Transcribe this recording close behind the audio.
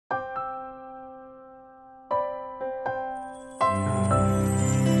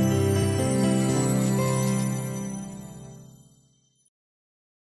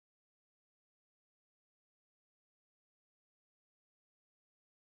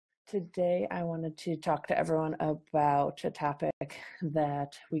Today, I wanted to talk to everyone about a topic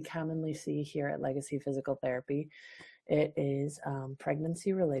that we commonly see here at Legacy Physical Therapy. It is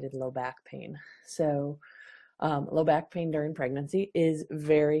pregnancy-related low back pain. Low back pain during pregnancy is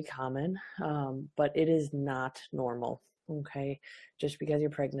very common, but it is not normal. Okay, just because you're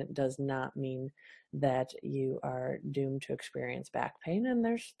pregnant does not mean that you are doomed to experience back pain, and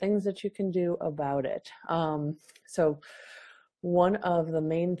there's things that you can do about it. One of the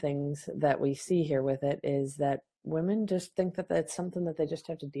main things that we see here with it is that women just think that that's something that they just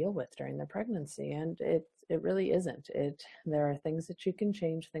have to deal with during their pregnancy, and it really isn't. There are things that you can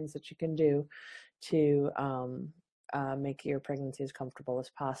change, things that you can do to make your pregnancy as comfortable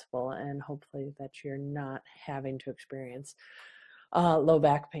as possible, and hopefully that you're not having to experience low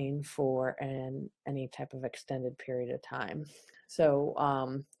back pain for any type of extended period of time.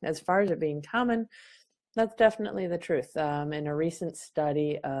 As far as it being common, that's definitely the truth. In a recent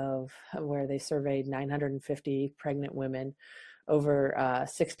study of where they surveyed 950 pregnant women, over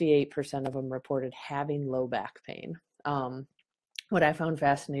 68% of them reported having low back pain. What I found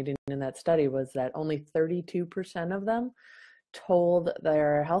fascinating in that study was that only 32% of them told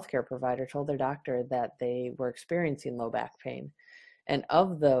their healthcare provider, told their doctor that they were experiencing low back pain. And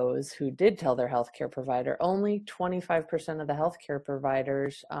of those who did tell their healthcare provider, only 25% of the healthcare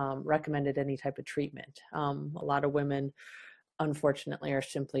providers recommended any type of treatment. A lot of women, unfortunately, are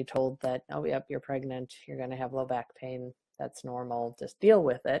simply told that, oh, yep, you're pregnant, you're going to have low back pain, that's normal, just deal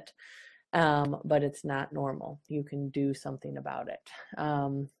with it. But it's not normal. You can do something about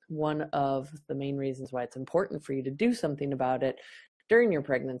it. One of the main reasons why it's important for you to do something about it during your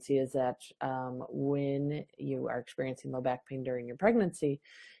pregnancy is that when you are experiencing low back pain during your pregnancy,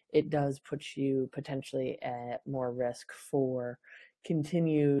 it does put you potentially at more risk for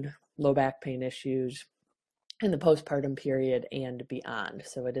continued low back pain issues in the postpartum period and beyond.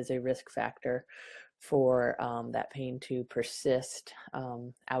 So it is a risk factor for that pain to persist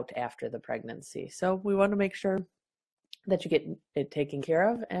out after the pregnancy. So we want to make sure that you get it taken care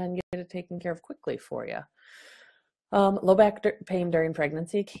of and get it taken care of quickly for you. Low back pain during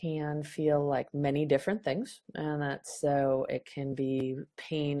pregnancy can feel like many different things, and it can be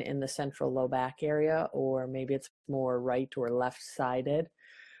pain in the central low back area, or maybe it's more right or left sided.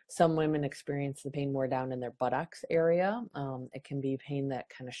 Some women experience the pain more down in their buttocks area. It can be pain that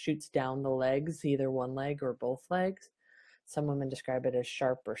kind of shoots down the legs, either one leg or both legs. Some women describe it as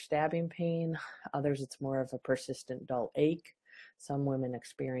sharp or stabbing pain. Others, it's more of a persistent dull ache. Some women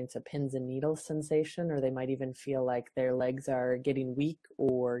experience a pins and needles sensation, or they might even feel like their legs are getting weak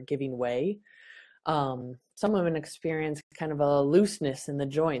or giving way. Some women experience kind of a looseness in the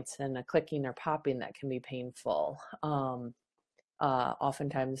joints and a clicking or popping that can be painful.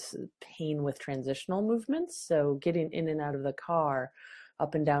 Oftentimes pain with transitional movements, so getting in and out of the car,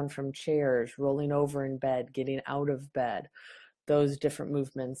 up and down from chairs, rolling over in bed, getting out of bed. Those different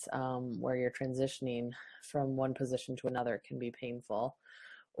movements where you're transitioning from one position to another can be painful.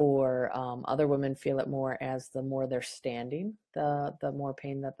 Or other women feel it more as the more they're standing, the more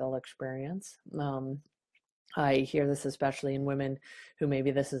pain that they'll experience. I hear this especially in women who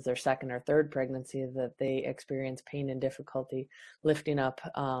maybe this is their second or third pregnancy, that they experience pain and difficulty lifting up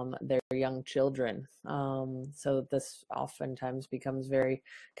their young children. So this oftentimes becomes very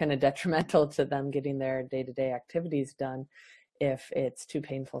kind of detrimental to them getting their day-to-day activities done if it's too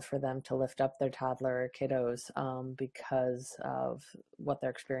painful for them to lift up their toddler or kiddos because of what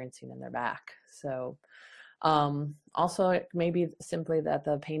they're experiencing in their back. So also, it may be simply that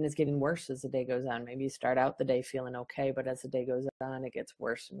the pain is getting worse as the day goes on. Maybe you start out the day feeling okay, but as the day goes on, it gets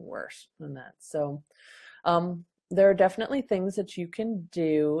worse and worse than that. So there are definitely things that you can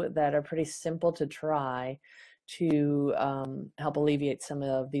do that are pretty simple to try to help alleviate some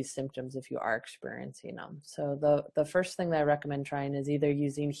of these symptoms if you are experiencing them. So the first thing that I recommend trying is either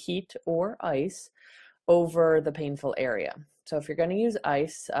using heat or ice over the painful area. So if you're going to use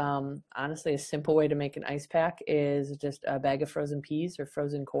ice, honestly, a simple way to make an ice pack is just a bag of frozen peas or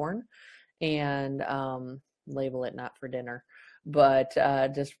frozen corn, and label it not for dinner, but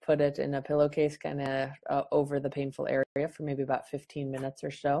just put it in a pillowcase kind of over the painful area for maybe about 15 minutes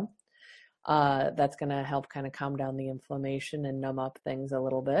or so. That's going to help kind of calm down the inflammation and numb up things a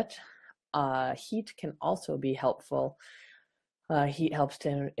little bit. Heat can also be helpful. Heat helps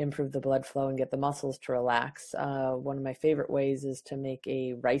to improve the blood flow and get the muscles to relax. One of my favorite ways is to make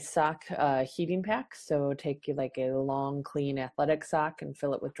a rice sock heating pack. So take like a long, clean athletic sock and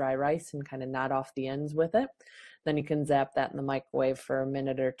fill it with dry rice and kind of knot off the ends with it. Then you can zap that in the microwave for a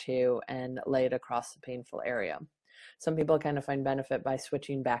minute or two and lay it across the painful area. Some people kind of find benefit by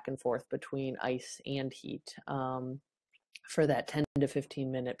switching back and forth between ice and heat. for that 10 to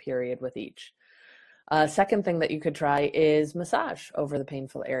 15-minute period with each. Second thing that you could try is massage over the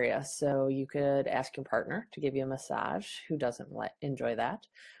painful area. So you could ask your partner to give you a massage, who doesn't enjoy that.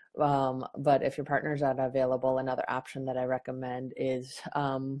 But if your partner's not available, another option that I recommend is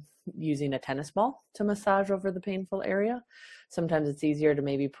using a tennis ball to massage over the painful area. Sometimes it's easier to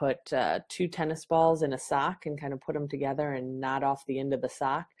maybe put 2 tennis balls in a sock and kind of put them together and knot off the end of the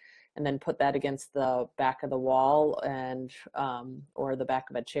sock, and then put that against the back of the wall and or the back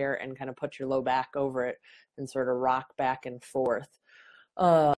of a chair, and kind of put your low back over it and sort of rock back and forth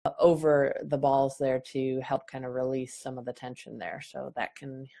over the balls there to help kind of release some of the tension there. So that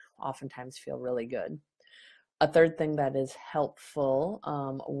can oftentimes feel really good. A third thing that is helpful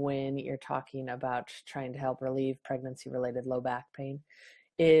when you're talking about trying to help relieve pregnancy-related low back pain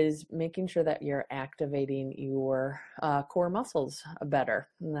is making sure that you're activating your core muscles better.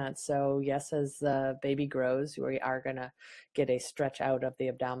 And that's so, yes, as the baby grows, we are going to get a stretch out of the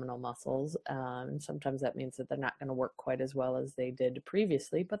abdominal muscles. And sometimes that means that they're not going to work quite as well as they did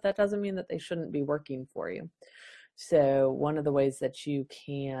previously, but that doesn't mean that they shouldn't be working for you. So one of the ways that you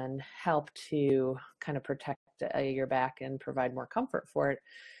can help to kind of protect your back and provide more comfort for it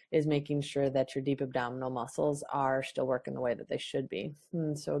is making sure that your deep abdominal muscles are still working the way that they should be.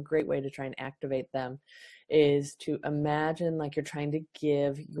 And so a great way to try and activate them is to imagine like you're trying to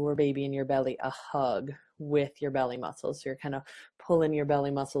give your baby in your belly a hug with your belly muscles. So you're kind of pulling your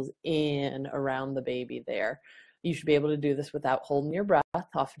belly muscles in around the baby there. You should be able to do this without holding your breath.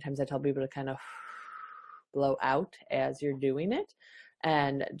 Oftentimes I tell people to kind of blow out as you're doing it,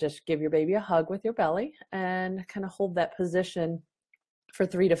 and just give your baby a hug with your belly and kind of hold that position for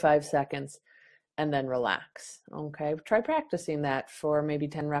 3 to 5 seconds and then relax. Okay, try practicing that for maybe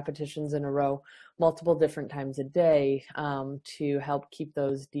 10 repetitions in a row, multiple different times a day, to help keep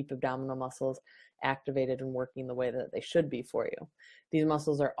those deep abdominal muscles activated and working the way that they should be for you. These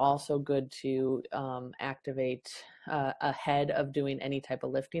muscles are also good to activate ahead of doing any type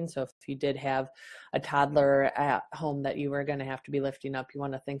of lifting. So if you did have a toddler at home that you were going to have to be lifting up, you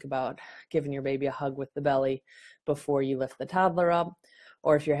want to think about giving your baby a hug with the belly before you lift the toddler up.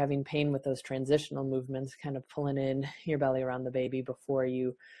 Or if you're having pain with those transitional movements, kind of pulling in your belly around the baby before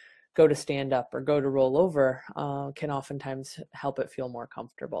you go to stand up or go to roll over can oftentimes help it feel more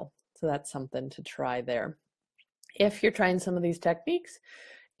comfortable. So that's something to try there. If you're trying some of these techniques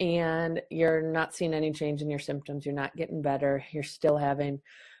and you're not seeing any change in your symptoms, you're not getting better, you're still having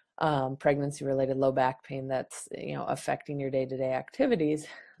pregnancy-related low back pain that's affecting your day-to-day activities,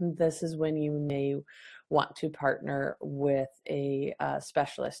 this is when you may want to partner with a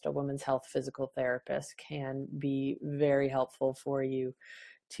specialist. A women's health physical therapist can be very helpful for you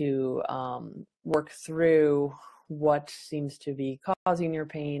to work through what seems to be causing your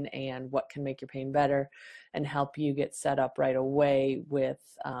pain and what can make your pain better, and help you get set up right away with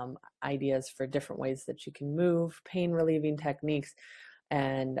ideas for different ways that you can move, pain relieving techniques,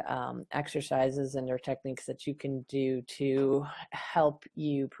 and exercises and or techniques that you can do to help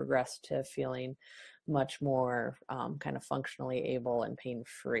you progress to feeling much more kind of functionally able and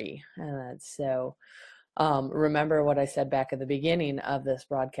pain-free. And so remember what I said back at the beginning of this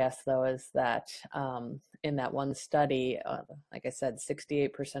broadcast, though, is that in that one study, like I said,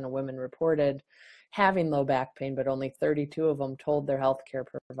 68% of women reported having low back pain, but only 32 of them told their healthcare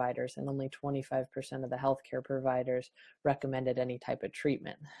providers, and only 25% of the healthcare providers recommended any type of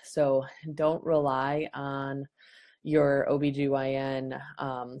treatment. So don't rely on your OBGYN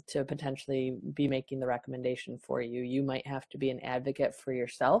to potentially be making the recommendation for you. You might have to be an advocate for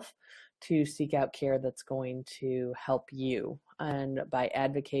yourself to seek out care that's going to help you. And by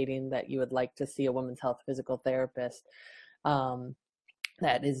advocating that you would like to see a women's health physical therapist,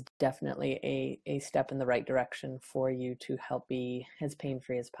 that is definitely a step in the right direction for you to help be as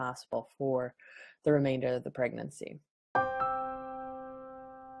pain-free as possible for the remainder of the pregnancy.